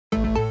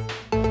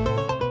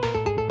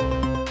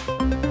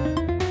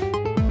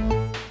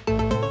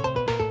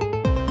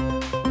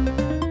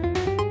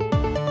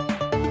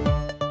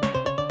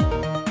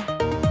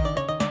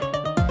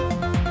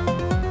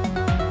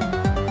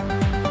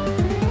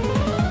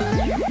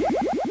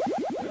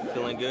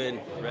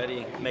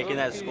already, making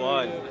that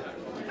squad.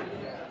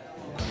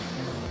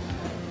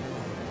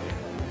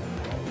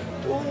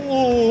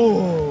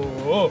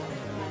 Ooh.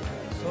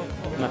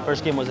 My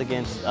first game was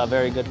against a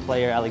very good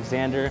player,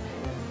 Alexander.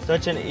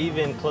 Such an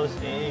even, close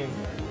game.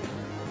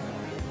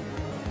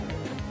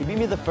 He beat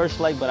me the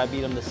first leg, but I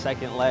beat him the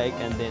second leg,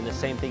 and then the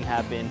same thing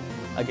happened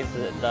against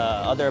the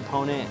other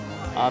opponent,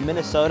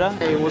 Minnesota.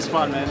 It was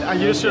fun, man.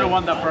 You should have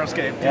won that first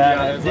game.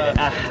 Yeah,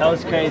 that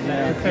was crazy,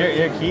 man.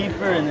 Your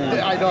keeper, and then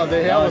I know,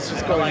 the hell was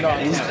just going on.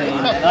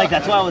 insane. Like,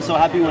 that's why I was so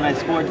happy when I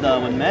scored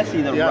when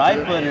Messi, the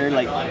right footer.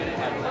 Like,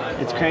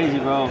 it's crazy,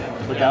 bro.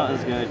 But that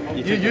was good.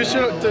 You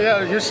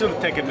should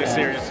have taken this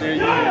serious.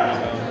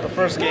 The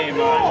first game,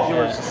 you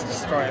were just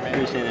destroying me.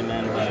 Appreciate it,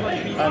 man.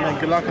 And then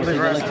good luck with the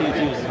rest. Good luck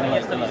to you too.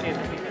 Good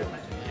luck.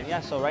 Yeah,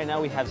 so right now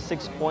we have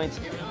 6 points.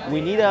 We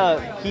need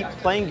to keep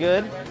playing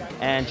good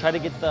and try to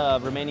get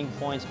the remaining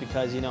points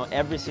because, you know,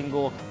 every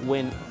single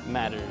win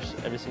matters.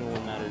 Every single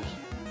win matters.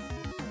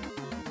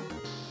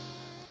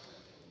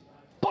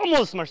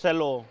 Vamos,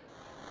 Marcelo!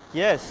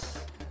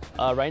 Yes.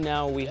 Right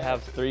now we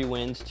have 3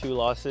 wins, 2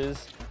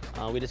 losses.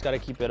 We just got to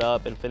keep it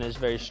up and finish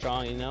very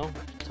strong, you know?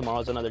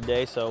 Tomorrow's another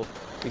day, so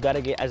we got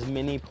to get as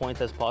many points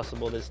as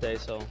possible this day,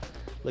 so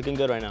looking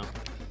good right now.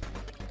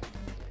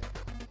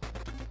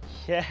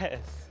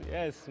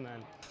 Yes,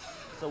 man.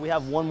 So we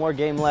have 1 more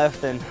game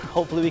left, and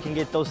hopefully we can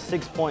get those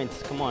 6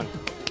 points. Come on.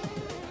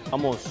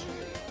 Vamos.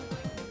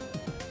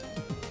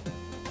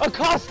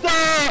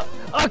 Acosta!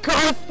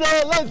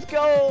 Acosta! Let's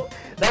go!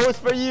 That was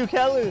for you,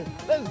 Kelly.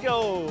 Let's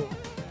go.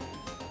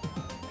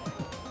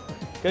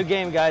 Good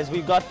game, guys.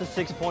 We got the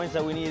 6 points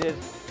that we needed.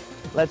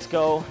 Let's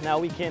go. Now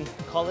we can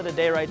call it a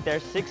day right there.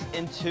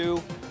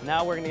 6-2.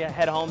 Now we're gonna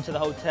head home to the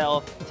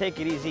hotel, take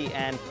it easy,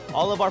 and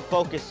all of our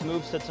focus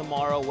moves to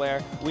tomorrow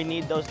where we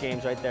need those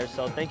games right there.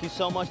 So thank you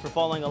so much for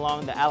following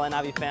along, the Alan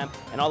Avi fam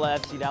and all the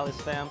FC Dallas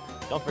fam.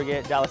 Don't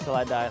forget, Dallas till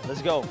I die.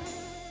 Let's go.